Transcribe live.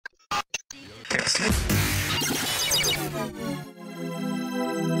We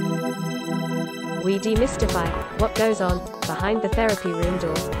demystify what goes on behind the therapy room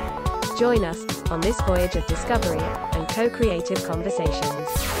door. Join us on this voyage of discovery and co-creative conversations.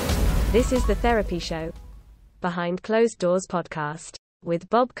 This is The Therapy Show, Behind Closed Doors podcast, with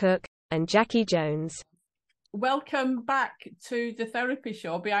Bob Cooke and Jacci Jones. Welcome back to The Therapy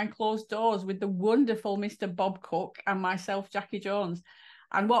Show, Behind Closed Doors, with the wonderful Mr. Bob Cooke and myself, Jacci Jones.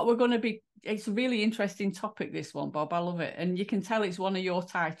 And what we're going to be, it's a really interesting topic, this one, Bob. I love it. And you can tell it's one of your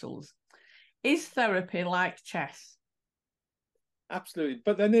titles. Is therapy like chess? Absolutely.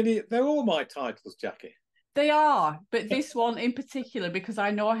 But they're all my titles, Jacci. They are. But this one in particular, because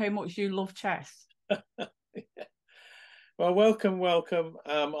I know how much you love chess. Yeah. Well, welcome.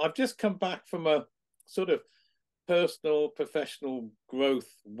 I've just come back from a sort of personal, professional growth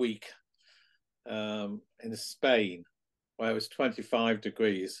week in Spain, where it was 25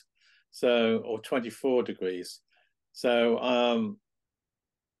 degrees, or 24 degrees. So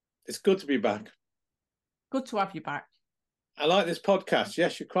it's good to be back. Good to have you back. I like this podcast.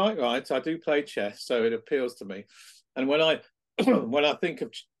 Yes, you're quite right. I do play chess, so it appeals to me. And when I when I think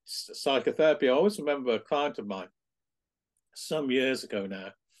of psychotherapy, I always remember a client of mine some years ago now,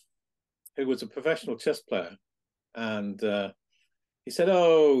 who was a professional chess player. And he said,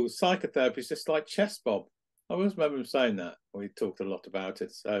 "Oh, psychotherapy is just like chess, Bob." I always remember him saying that. We talked a lot about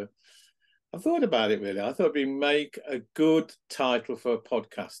it. So I thought about it, really. I thought it'd make a good title for a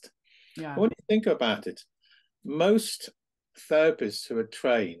podcast. Yeah. When you think about it, most therapists who are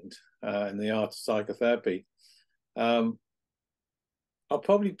trained in the art of psychotherapy are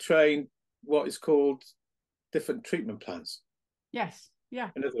probably trained what is called different treatment plans. Yes. Yeah.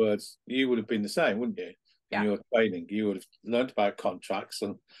 In other words, you would have been the same, wouldn't you? In your training, you would have learned about contracts,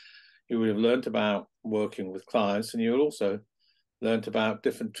 and you would have learned about working with clients, and you would also learned about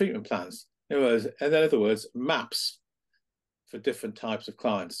different treatment plans. In other words, maps for different types of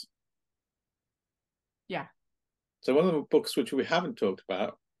clients. Yeah. So one of the books which we haven't talked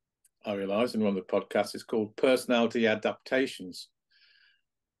about, I realise, in one of the podcasts, is called Personality Adaptations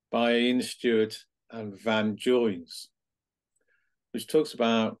by Ian Stewart and Van Joynes, which talks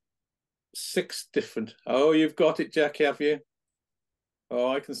about 6 different... Oh, you've got it, Jacci, have you?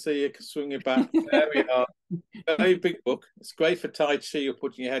 Oh, I can see you swing it back. There we are. Very big book. It's great for Tai Chi or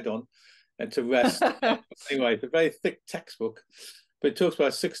putting your head on and to rest. Anyway, it's a very thick textbook, but it talks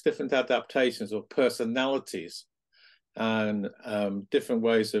about 6 different adaptations or personalities and different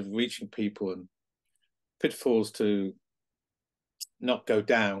ways of reaching people and pitfalls to not go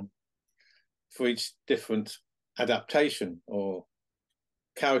down for each different adaptation or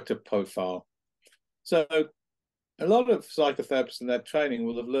character profile. So a lot of psychotherapists in their training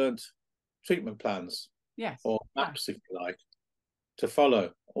will have learned treatment plans, yes, or maps, if you like, to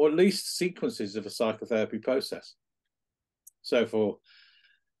follow, or at least sequences of a psychotherapy process. So, for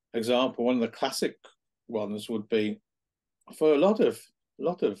example, one of the classic ones would be, for a lot of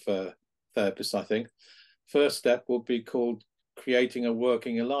therapists, I think, first step would be called creating a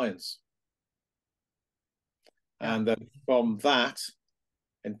working alliance. And then from that,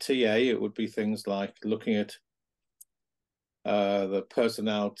 in TA, it would be things like looking at the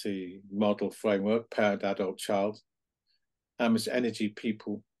personality model framework, parent, adult, child, how much energy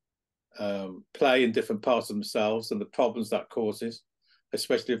people play in different parts of themselves and the problems that causes,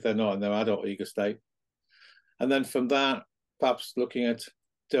 especially if they're not in their adult ego state. And then from that, perhaps looking at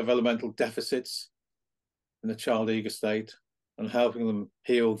developmental deficits in the child ego state and helping them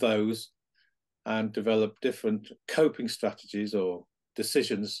heal those and develop different coping strategies or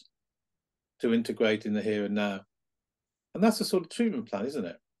decisions to integrate in the here and now. And that's a sort of treatment plan, isn't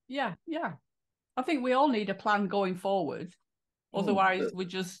it? Yeah, yeah. I think we all need a plan going forward. Otherwise, we're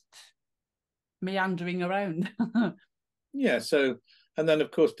just meandering around. Yeah, so, and then, of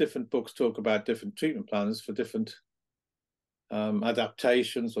course, different books talk about different treatment plans for different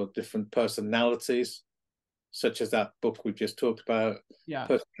adaptations or different personalities, such as that book we've just talked about,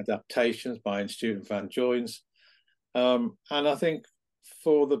 Personal Adaptations by Ian Stewart and Van Joynes. And I think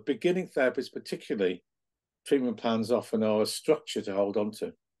for the beginning therapists particularly, treatment plans often are a structure to hold on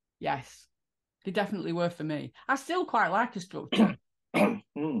to. Yes, they definitely were for me. I still quite like a structure.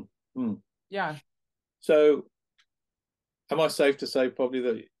 Yeah. So am I safe to say probably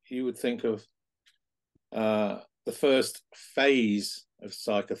that you would think of the first phase of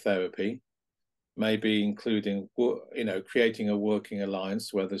psychotherapy, maybe including, creating a working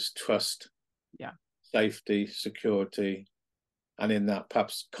alliance where there's trust, safety, security, and in that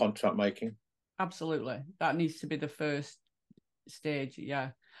perhaps contract making? Absolutely. That needs to be the first stage,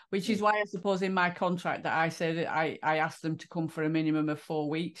 which is why I suppose in my contract that I say that I asked them to come for a minimum of 4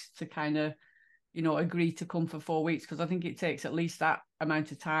 weeks to kind of agree to come for 4 weeks, because I think it takes at least that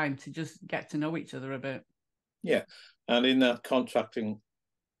amount of time to just get to know each other a bit. Yeah. And in that contracting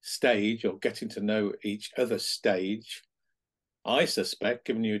stage, or getting to know each other stage, I suspect,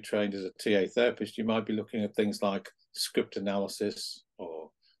 given you trained as a TA therapist, you might be looking at things like script analysis,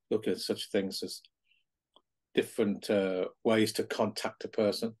 or looking at such things as different ways to contact a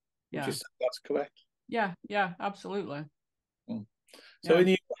person. Yeah. Would you say that's correct? Yeah, absolutely. So Yeah. in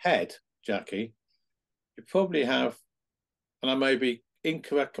your head, Jackie, you probably have, and I may be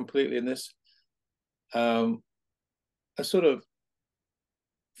incorrect completely in this, a sort of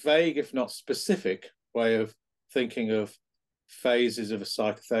vague, if not specific, way of thinking of phases of a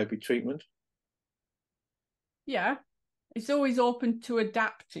psychotherapy treatment. Yeah, it's always open to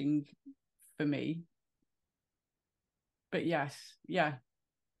adapting for me. But yes, yeah.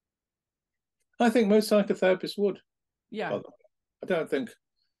 I think most psychotherapists would. Yeah. I don't think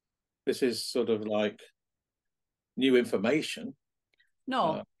this is sort of like new information.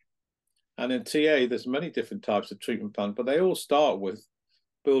 No. And in TA, there's many different types of treatment plans, but they all start with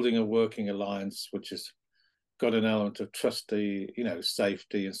building a working alliance, which has got an element of trusty,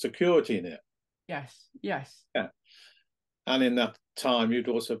 safety and security in it. Yes. Yeah. And in that time, you'd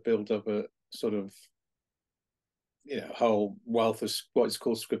also build up a sort of, whole wealth of what is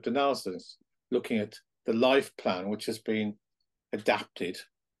called script analysis, looking at the life plan, which has been adapted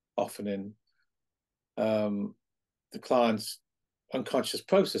often in the client's unconscious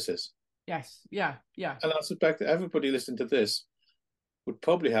processes. Yes. Yeah. And I suspect that everybody listening to this would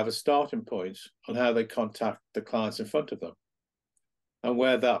probably have a starting point on how they contact the clients in front of them and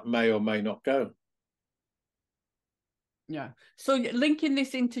where that may or may not go. Yeah. So linking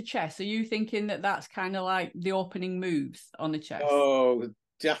this into chess, are you thinking that that's kind of like the opening moves on the chess? Oh,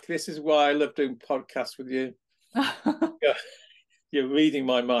 Jack, this is why I love doing podcasts with you. You're reading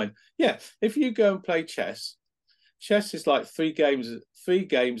my mind. Yeah, if you go and play chess is like three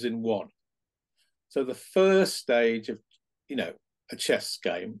games in one. So the first stage of, a chess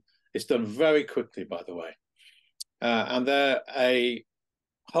game is done very quickly, by the way. And there are a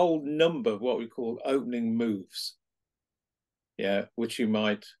whole number of what we call opening moves, which you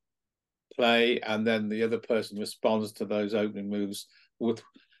might play, and then the other person responds to those opening moves with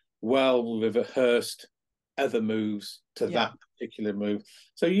well-rehearsed other moves to that particular move.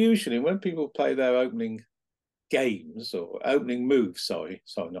 So usually when people play their opening games or opening moves, sorry,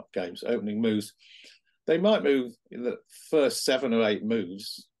 not games, opening moves, they might move in the first 7 or 8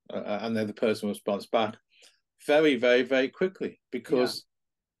 moves, and then the person responds back very, very, very quickly, because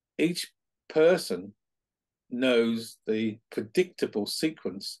each person knows the predictable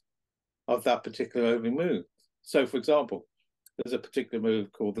sequence of that particular opening move. So, for example, there's a particular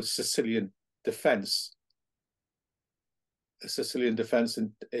move called the Sicilian defense. The Sicilian defense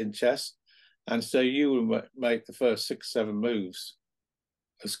in chess. And so you will make the first 6, 7 moves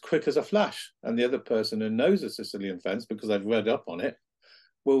as quick as a flash. And the other person who knows the Sicilian defense, because they've read up on it,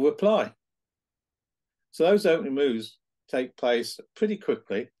 will reply. So those opening moves take place pretty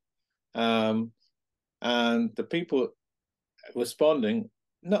quickly. And the people responding,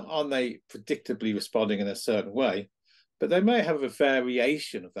 not are they predictably responding in a certain way, but they may have a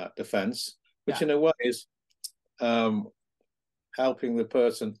variation of that defense, which in a way is helping the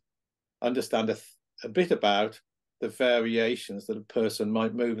person understand a bit about the variations that a person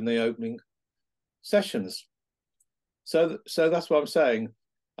might move in the opening sessions. So that's what I'm saying.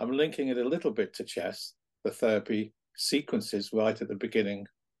 I'm linking it a little bit to chess, the therapy sequences right at the beginning.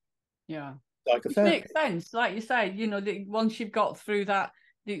 Yeah. Psychotherapy. Which makes sense. Like you said, once you've got through that,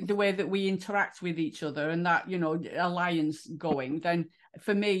 the way that we interact with each other and that, alliance going, then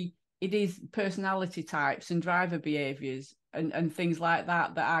for me, it is personality types and driver behaviors and things like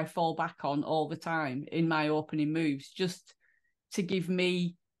that I fall back on all the time in my opening moves, just to give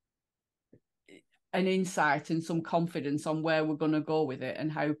me an insight and some confidence on where we're going to go with it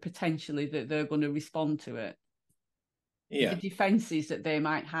and how potentially that they're going to respond to it. The defenses that they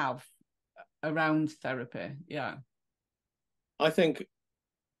might have around therapy. I think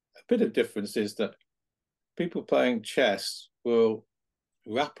a bit of difference is that people playing chess will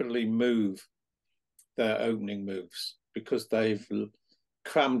rapidly move their opening moves because they've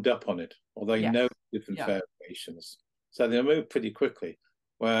crammed up on it, or they know different variations. So they'll move pretty quickly.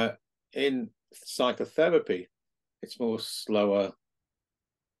 Where in psychotherapy, it's more slower.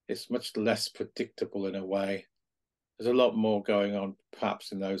 It's much less predictable in a way. There's a lot more going on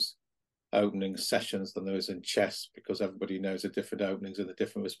perhaps in those opening sessions than there is in chess, because everybody knows the different openings and the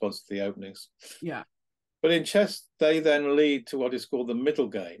different response to the openings. But in chess, they then lead to what is called the middle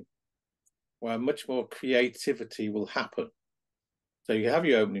game, where much more creativity will happen. So you have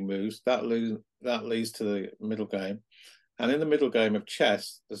your opening moves, that leads to the middle game. And in the middle game of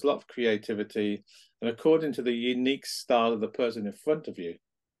chess, there's a lot of creativity. And according to the unique style of the person in front of you,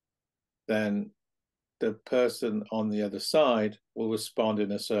 then the person on the other side will respond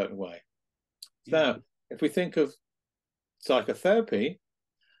in a certain way. Yeah. Now, if we think of psychotherapy,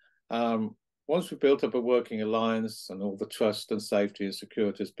 once we've built up a working alliance and all the trust and safety and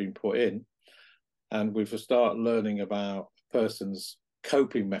security has been put in, and we've started learning about a person's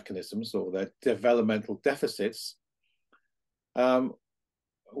coping mechanisms or their developmental deficits,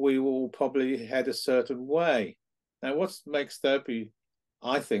 we will probably head a certain way. Now, what makes therapy,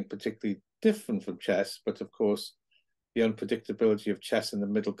 I think, particularly different from chess, but of course, the unpredictability of chess in the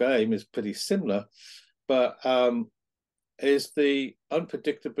middle game is pretty similar, but is the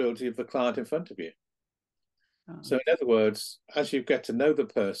unpredictability of the client in front of you. So in other words, as you get to know the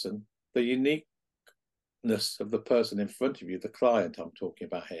person, the uniqueness of the person in front of you, the client I'm talking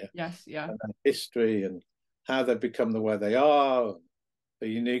about here, yes, yeah, and history and how they've become the way they are, the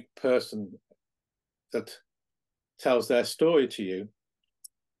unique person that tells their story to you,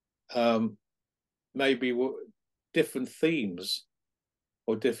 maybe different themes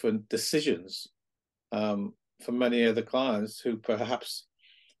or different decisions for many other clients who perhaps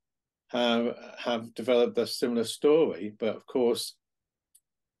have developed a similar story, but of course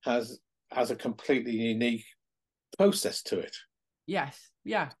has a completely unique process to it. Yes,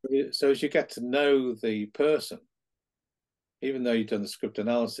 yeah. So as you get to know the person, even though you've done the script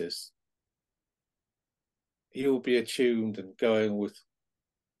analysis, you'll be attuned and going with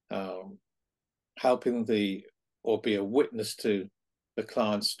helping or be a witness to the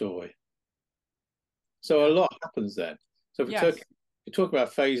client's story. So a lot happens then. So if we talk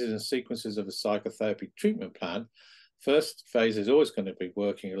about phases and sequences of a psychotherapy treatment plan, first phase is always going to be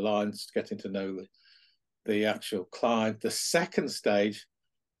working alliance, getting to know the actual client. The second stage,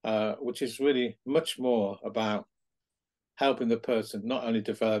 which is really much more about helping the person not only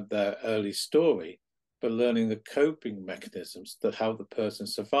develop their early story, but learning the coping mechanisms that help the person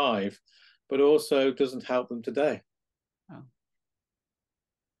survive, but also doesn't help them today. Oh.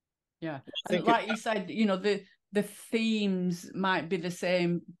 Yeah. And like you said, you know, the themes might be the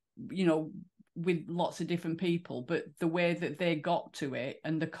same, you know, with lots of different people, but the way that they got to it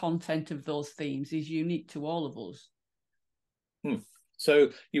and the content of those themes is unique to all of us.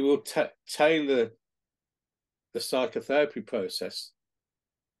 So you will tailor the psychotherapy process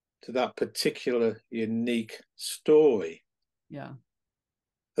to that particular unique story that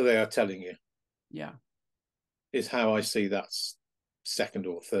they are telling you. Yeah. Is how I see that second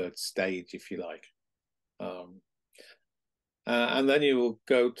or third stage, if you like. And then you will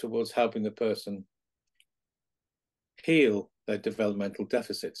go towards helping the person heal their developmental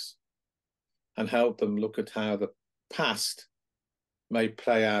deficits and help them look at how the past may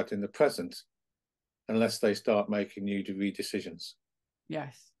play out in the present unless they start making new decisions.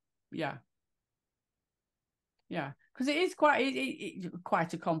 Yes. Yeah. Yeah. Because it is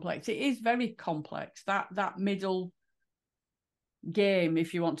quite a complex. It is very complex. That middle game,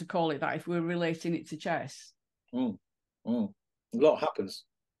 if you want to call it that, if we're relating it to chess. A lot happens.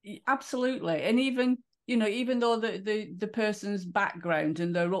 Absolutely. And even, you know, even though the person's background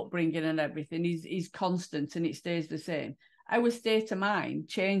and their upbringing and everything is constant and it stays the same, our state of mind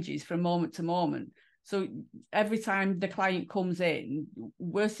changes from moment to moment. So every time the client comes in,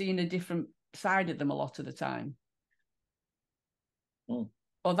 we're seeing a different side of them a lot of the time.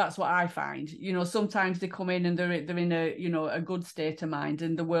 Or that's what I find. You know, sometimes they come in and they're in a, you know, a good state of mind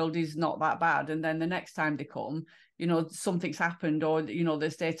and the world is not that bad. And then the next time they come, you know, something's happened or, you know, their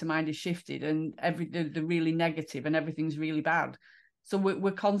state of mind is shifted and they're really negative and everything's really bad. So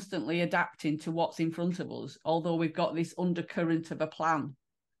we're constantly adapting to what's in front of us, although we've got this undercurrent of a plan.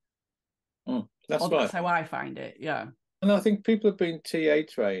 That's right. That's how I find it, yeah. And I think people have been TA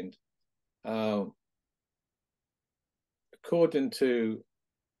trained according to,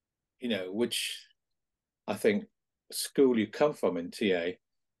 you know, which I think school you come from in TA.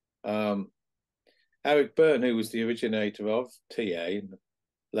 Eric Byrne, who was the originator of TA in the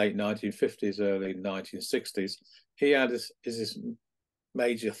late 1950s, early 1960s, he had his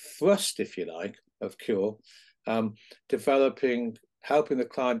major thrust, if you like, of cure, helping the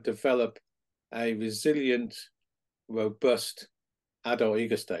client develop a resilient, robust adult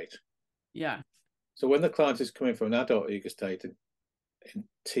ego state. Yeah. So when the client is coming from an adult ego state in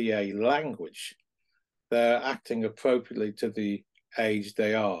TA language, they're acting appropriately to the age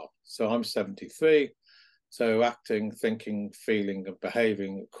they are. So I'm 73, so acting, thinking, feeling, and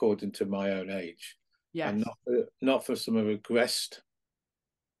behaving according to my own age. Yes. And not for some regressed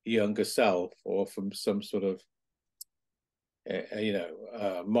younger self or from some sort of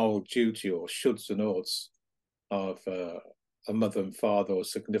moral duty or shoulds and oughts of a mother and father or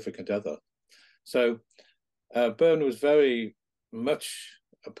significant other. So Byrne was very much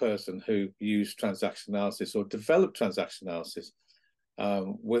a person who used transaction analysis or developed transaction analysis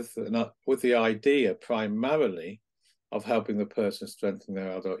with the idea primarily of helping the person strengthen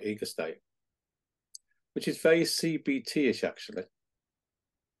their adult ego state, which is very CBT-ish, actually.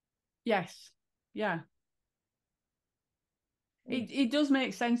 Yes, yeah. It does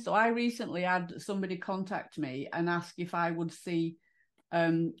make sense, though. I recently had somebody contact me and ask if I would see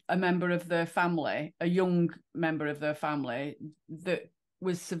a member of their family, a young member of their family that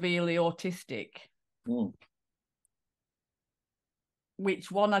was severely autistic.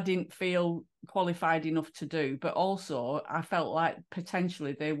 Which one I didn't feel qualified enough to do, but also I felt like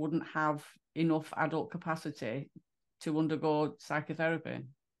potentially they wouldn't have enough adult capacity to undergo psychotherapy.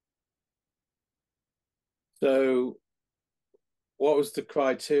 So what was the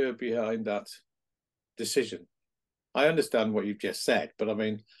criteria behind that decision? I understand what you've just said, but I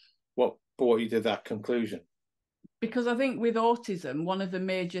mean, what brought you to that conclusion? Because I think with autism, one of the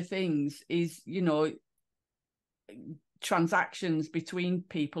major things is, transactions between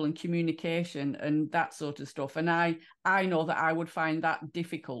people and communication and that sort of stuff. And I know that I would find that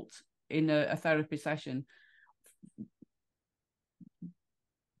difficult in a therapy session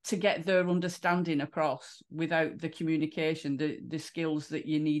to get their understanding across without the communication, the skills that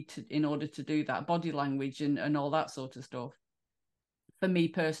you need to in order to do that, body language and all that sort of stuff, for me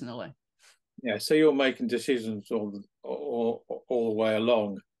personally. Yeah, so you're making decisions all the way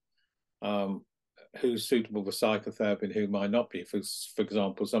along, who's suitable for psychotherapy and who might not be. For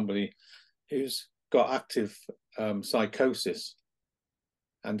example, somebody who's got active psychosis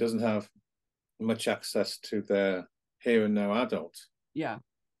and doesn't have much access to their here and now adult. Yeah.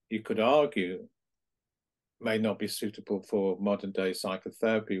 You could argue may not be suitable for modern day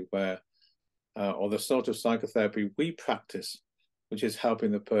psychotherapy, where or the sort of psychotherapy we practice, which is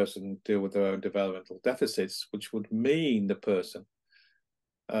helping the person deal with their own developmental deficits, which would mean the person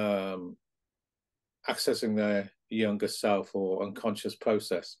accessing their younger self or unconscious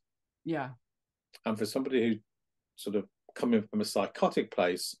process. Yeah. And for somebody who sort of coming from a psychotic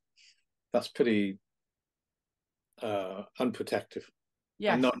place, that's pretty unprotective.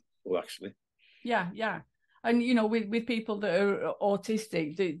 Yes. And not cool, actually. Yeah. And, with people that are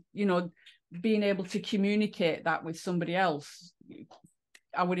autistic, being able to communicate that with somebody else,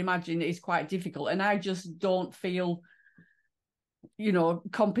 I would imagine is quite difficult. And I just don't feel,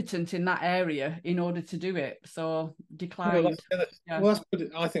 competent in that area in order to do it. So declined. Well,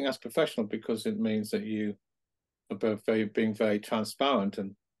 I think that's professional, because it means that you are being very transparent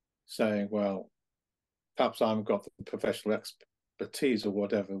and saying, well, perhaps I haven't got the professional expertise or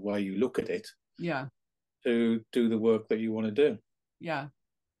whatever way you look at it. Yeah. To do the work that you want to do. Yeah,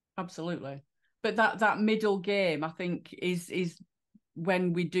 absolutely. But that middle game, I think, is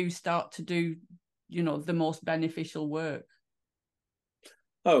when we do start to do, the most beneficial work.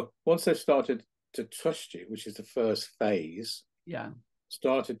 Oh, once they've started to trust you, which is the first phase. Yeah.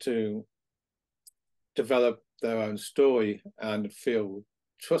 Started to develop their own story and feel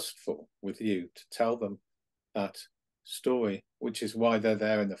trustful with you to tell them that story, which is why they're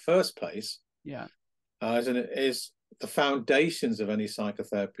there in the first place. Yeah. Is the foundations of any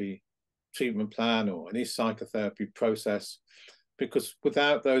psychotherapy treatment plan or any psychotherapy process, because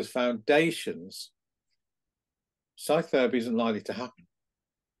without those foundations, psychotherapy isn't likely to happen.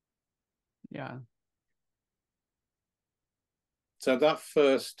 Yeah. So that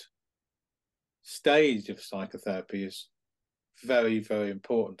first stage of psychotherapy is very, very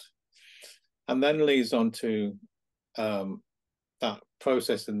important, and then leads on to that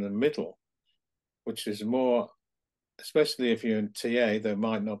process in the middle, which is more, especially if you're in TA, there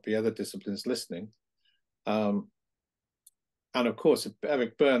might not be other disciplines listening. And of course, if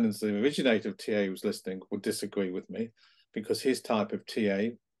Eric Byrne, the originator of TA, was listening, would disagree with me, because his type of TA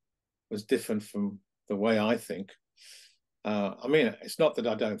was different from the way I think. I mean, it's not that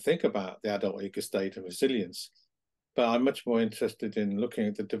I don't think about the adult ego state and resilience, but I'm much more interested in looking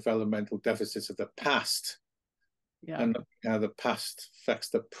at the developmental deficits of the past, and how the past affects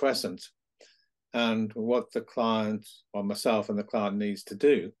the present, and what the client, or myself and the client, needs to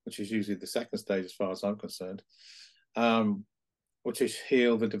do, which is usually the second stage as far as I'm concerned, which is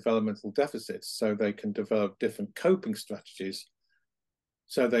heal the developmental deficits so they can develop different coping strategies,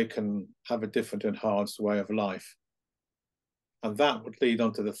 so they can have a different enhanced way of life. And that would lead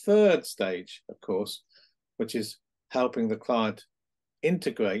on to the third stage, of course, which is helping the client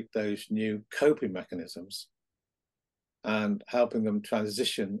integrate those new coping mechanisms and helping them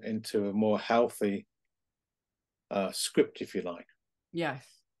transition into a more healthy script, if you like. Yes.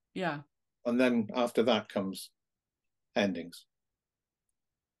 Yeah. And then after that comes endings.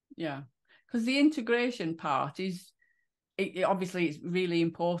 Yeah. Because the integration part is, obviously it's really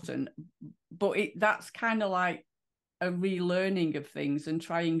important, but that's kind of like a relearning of things and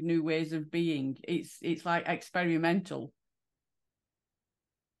trying new ways of being. It's like experimental.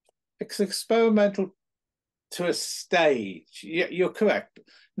 It's experimental to a stage. You're correct.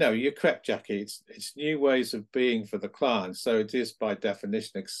 No, you're correct, Jackie. It's new ways of being for the client. So it is by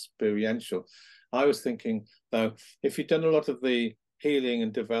definition experiential. I was thinking, though, if you've done a lot of the healing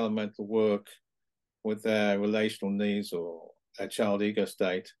and developmental work with their relational needs or their child ego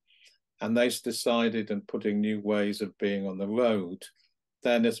state, and they've decided and putting new ways of being on the road,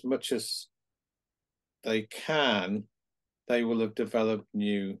 then as much as they can, they will have developed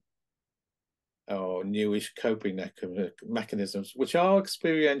new or newish coping mechanisms, which are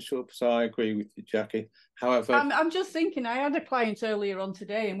experiential. So I agree with you, Jackie. However, I'm just thinking, I had a client earlier on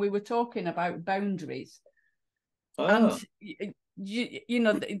today and we were talking about boundaries. And, you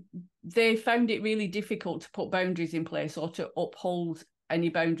know, they found it really difficult to put boundaries in place or to uphold any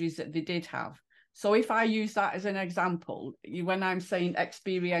boundaries that they did have. So if I use that as an example, when I'm saying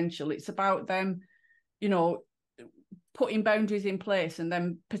experiential, it's about them, you know, putting boundaries in place and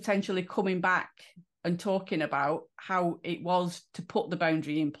then potentially coming back and talking about how it was to put the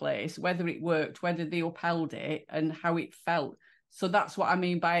boundary in place, whether it worked, whether they upheld it, and how it felt. So that's what I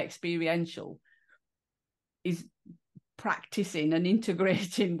mean by experiential, is practicing and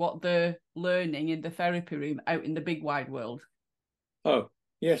integrating what they're learning in the therapy room out in the big wide world. Oh,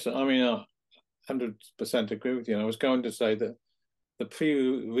 yes. I mean, I 100% agree with you. And I was going to say that the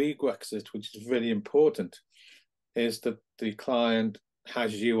prerequisite, which is really important, is that the client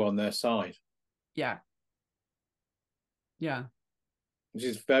has you on their side. Yeah. Yeah. Which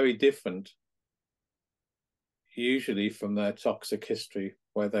is very different, usually, from their toxic history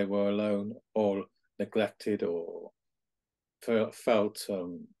where they were alone or neglected or felt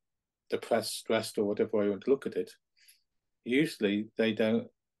depressed, stressed, or whatever way you want to look at it. Usually they don't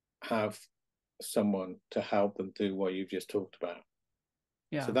have someone to help them do what you've just talked about.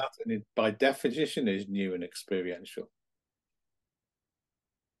 Yeah. So that, by definition, is new and experiential.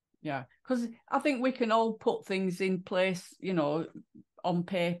 Yeah, because I think we can all put things in place, you know, on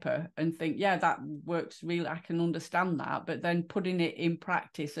paper and think, yeah, that works really, I can understand that. But then putting it in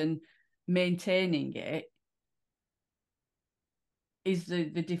practice and maintaining it is the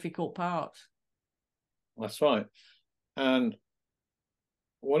difficult part. That's right. And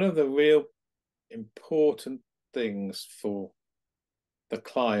one of the real important things for the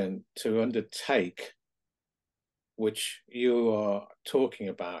client to undertake, which you are talking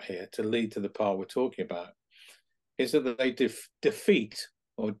about here, to lead to the part we're talking about, is that they defeat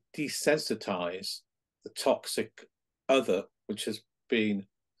or desensitize the toxic other, which has been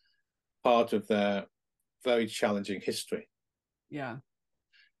part of their very challenging history. Yeah.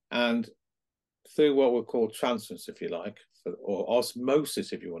 And through what we'll call transference, if you like, or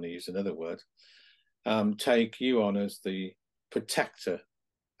osmosis, if you want to use another word, take you on as the protector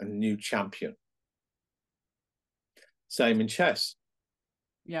and new champion. Same in chess.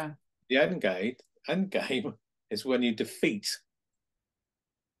 Yeah. The end game is when you defeat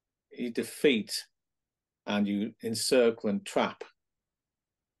and you encircle and trap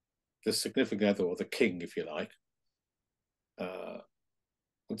the significant other, or the king, if you like,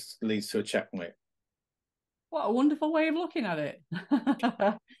 which leads to a checkmate. What a wonderful way of looking at it.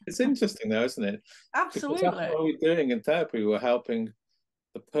 It's interesting though, isn't it? Absolutely. Because that's what we're doing in therapy. We're helping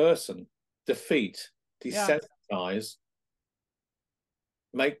the person defeat, desensitize,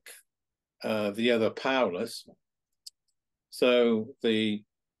 make the other powerless. So the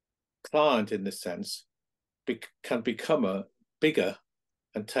client, in this sense, can become bigger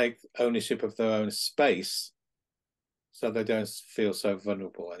and take ownership of their own space, so they don't feel so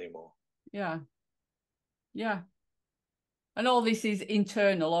vulnerable anymore. Yeah. Yeah. And all this is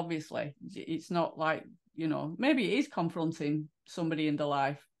internal, obviously. It's not like, you know, maybe it is confronting somebody in their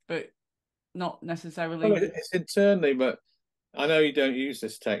life, but not necessarily. Well, it's internally, but I know you don't use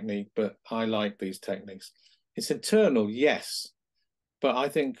this technique, but I like these techniques. It's internal, yes. But I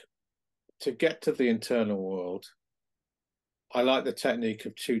think to get to the internal world, I like the technique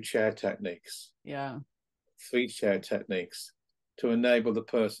of 2-chair techniques. Yeah. 3-chair techniques to enable the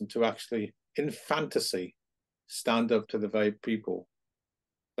person to actually, in fantasy, stand up to the very people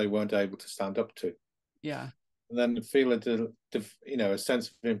they weren't able to stand up to. Yeah. And then feel a sense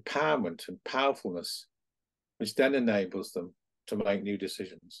of empowerment and powerfulness, which then enables them to make new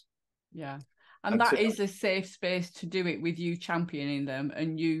decisions. Yeah. And that is a safe space to do it, with you championing them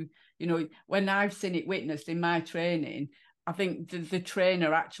and you You know, when I've seen it witnessed in my training, I think the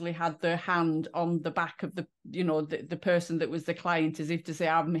trainer actually had their hand on the back of the, you know, the person that was the client, as if to say,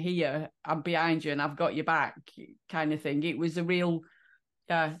 I'm here, I'm behind you, and I've got your back, kind of thing. It was a real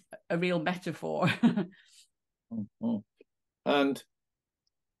metaphor. Mm-hmm. And,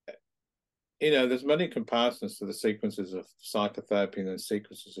 you know, there's many comparisons to the sequences of psychotherapy and the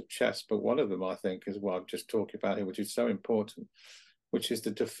sequences of chess, but one of them, I think, is what I'm just talking about here, which is so important, which is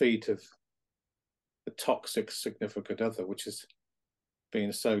the defeat of the toxic significant other, which has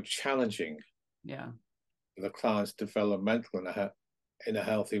been so challenging for the client's developmental in a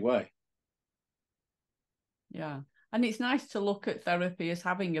healthy way. Yeah. And it's nice to look at therapy as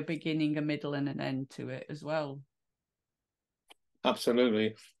having a beginning, a middle, and an end to it as well.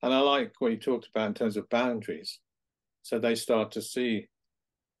 Absolutely. And I like what you talked about in terms of boundaries. So they start to see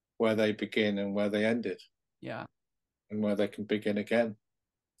where they begin and where they ended. Yeah. And where they can begin again.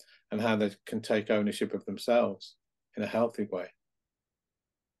 And how they can take ownership of themselves in a healthy way.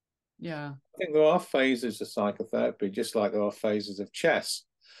 Yeah. I think there are phases of psychotherapy, just like there are phases of chess.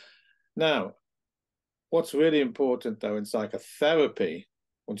 Now, what's really important, though, in psychotherapy,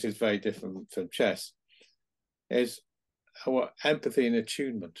 which is very different from chess, is our empathy and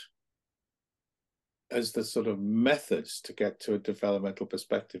attunement as the sort of methods to get to a developmental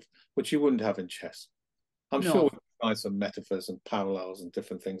perspective, which you wouldn't have in chess. I'm sure we can find some metaphors and parallels and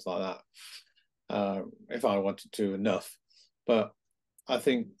different things like that, if I wanted to enough. But I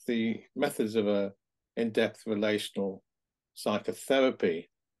think the methods of a in-depth relational psychotherapy,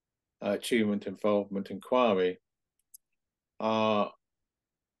 attunement, involvement, inquiry, are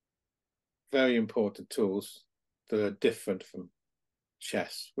very important tools that are different from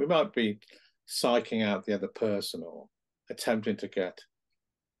chess. We might be psyching out the other person or attempting to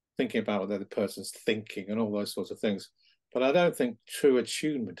thinking about what the other person's thinking and all those sorts of things. But I don't think true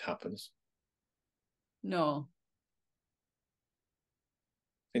attunement happens. No.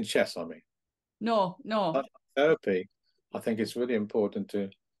 In chess, I mean. No. Therapy, I think it's really important to,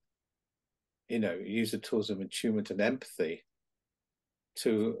 you know, use the tools of attunement and empathy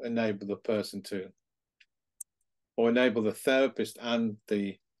to enable the person to, or enable the therapist and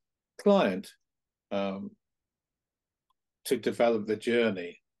the client to develop the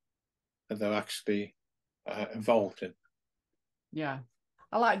journey that they're actually involved in. Yeah.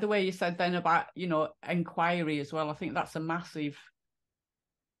 I like the way you said then about, you know, inquiry as well. I think that's a massive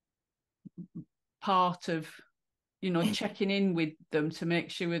part of, you know, checking in with them to make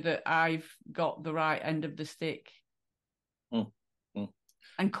sure that I've got the right end of the stick.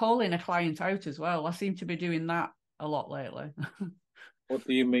 And calling a client out as well. I seem to be doing that a lot lately. What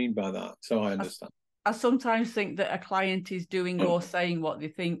do you mean by that? So I understand. I sometimes think that a client is doing or saying what they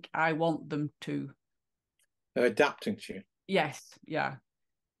think I want them to. They're adapting to you. Yes, yeah.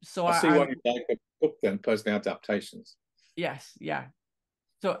 So I see what you like a book then, personal adaptations. Yes, yeah.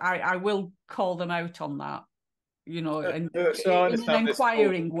 So I will call them out on that, you know, and so in an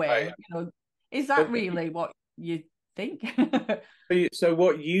inquiring way, you know, is that really what you think? So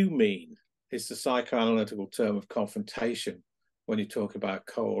what you mean is the psychoanalytical term of confrontation when you talk about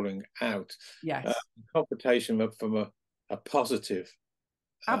calling out. Yes. Confrontation from a positive.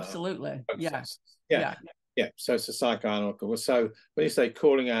 Absolutely. Process. Yeah. So it's a psychoanalytical. So when you say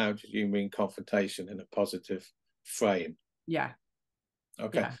calling out, you mean confrontation in a positive frame. Yeah.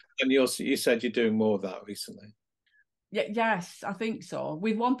 Okay. Yeah. And you said you're doing more of that recently. Yeah. Yes, I think so.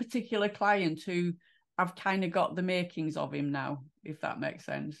 With one particular client who I've kind of got the makings of him now, if that makes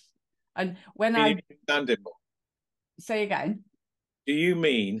sense. And when I understand him more. Say again. Do you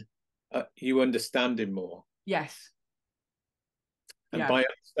mean you understand him more? Yes. And by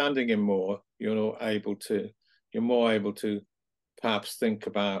understanding him more, you're more able to perhaps think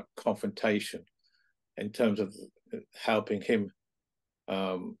about confrontation in terms of helping him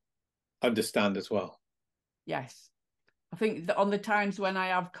understand as well. Yes. I think that on the times when I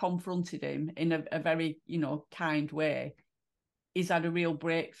have confronted him in a very, you know, kind way, he's had a real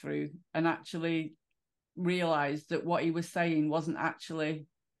breakthrough and actually realised that what he was saying wasn't actually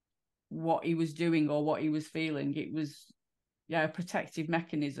what he was doing or what he was feeling. It was, a protective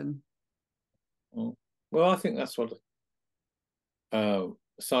mechanism. Well, I think that's what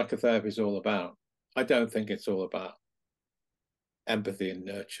psychotherapy is all about. I don't think it's all about empathy and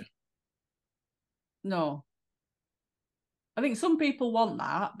nurture. No. I think some people want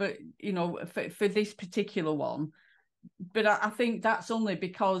that, but, you know, for this particular one, but I think that's only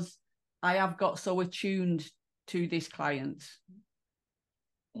because I have got so attuned to this client.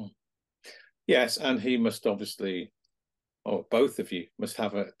 Yes, and he must obviously, or both of you must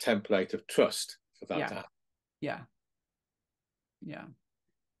have a template of trust for that to happen. Yeah.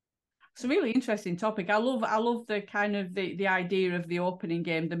 It's a really interesting topic. I love the kind of the idea of the opening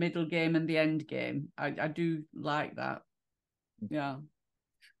game, the middle game, and the end game. I do like that. Yeah.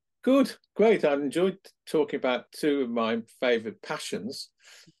 Good, great. I enjoyed talking about two of my favourite passions,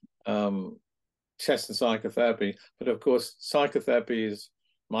 chess and psychotherapy. But of course, psychotherapy is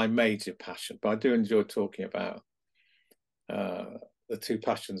my major passion. But I do enjoy talking about the two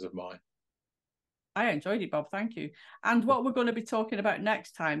passions of mine. I enjoyed it, Bob. Thank you. And what we're going to be talking about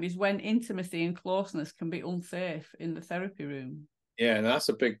next time is when intimacy and closeness can be unsafe in the therapy room. Yeah, and that's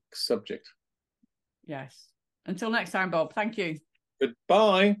a big subject. Yes. Until next time, Bob. Thank you.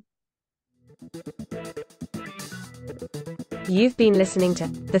 Goodbye. You've been listening to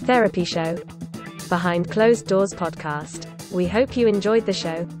The Therapy Show, Behind Closed Doors podcast. We hope you enjoyed the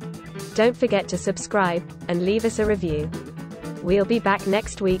show. Don't forget to subscribe and leave us a review. We'll be back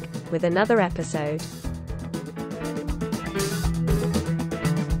next week with another episode.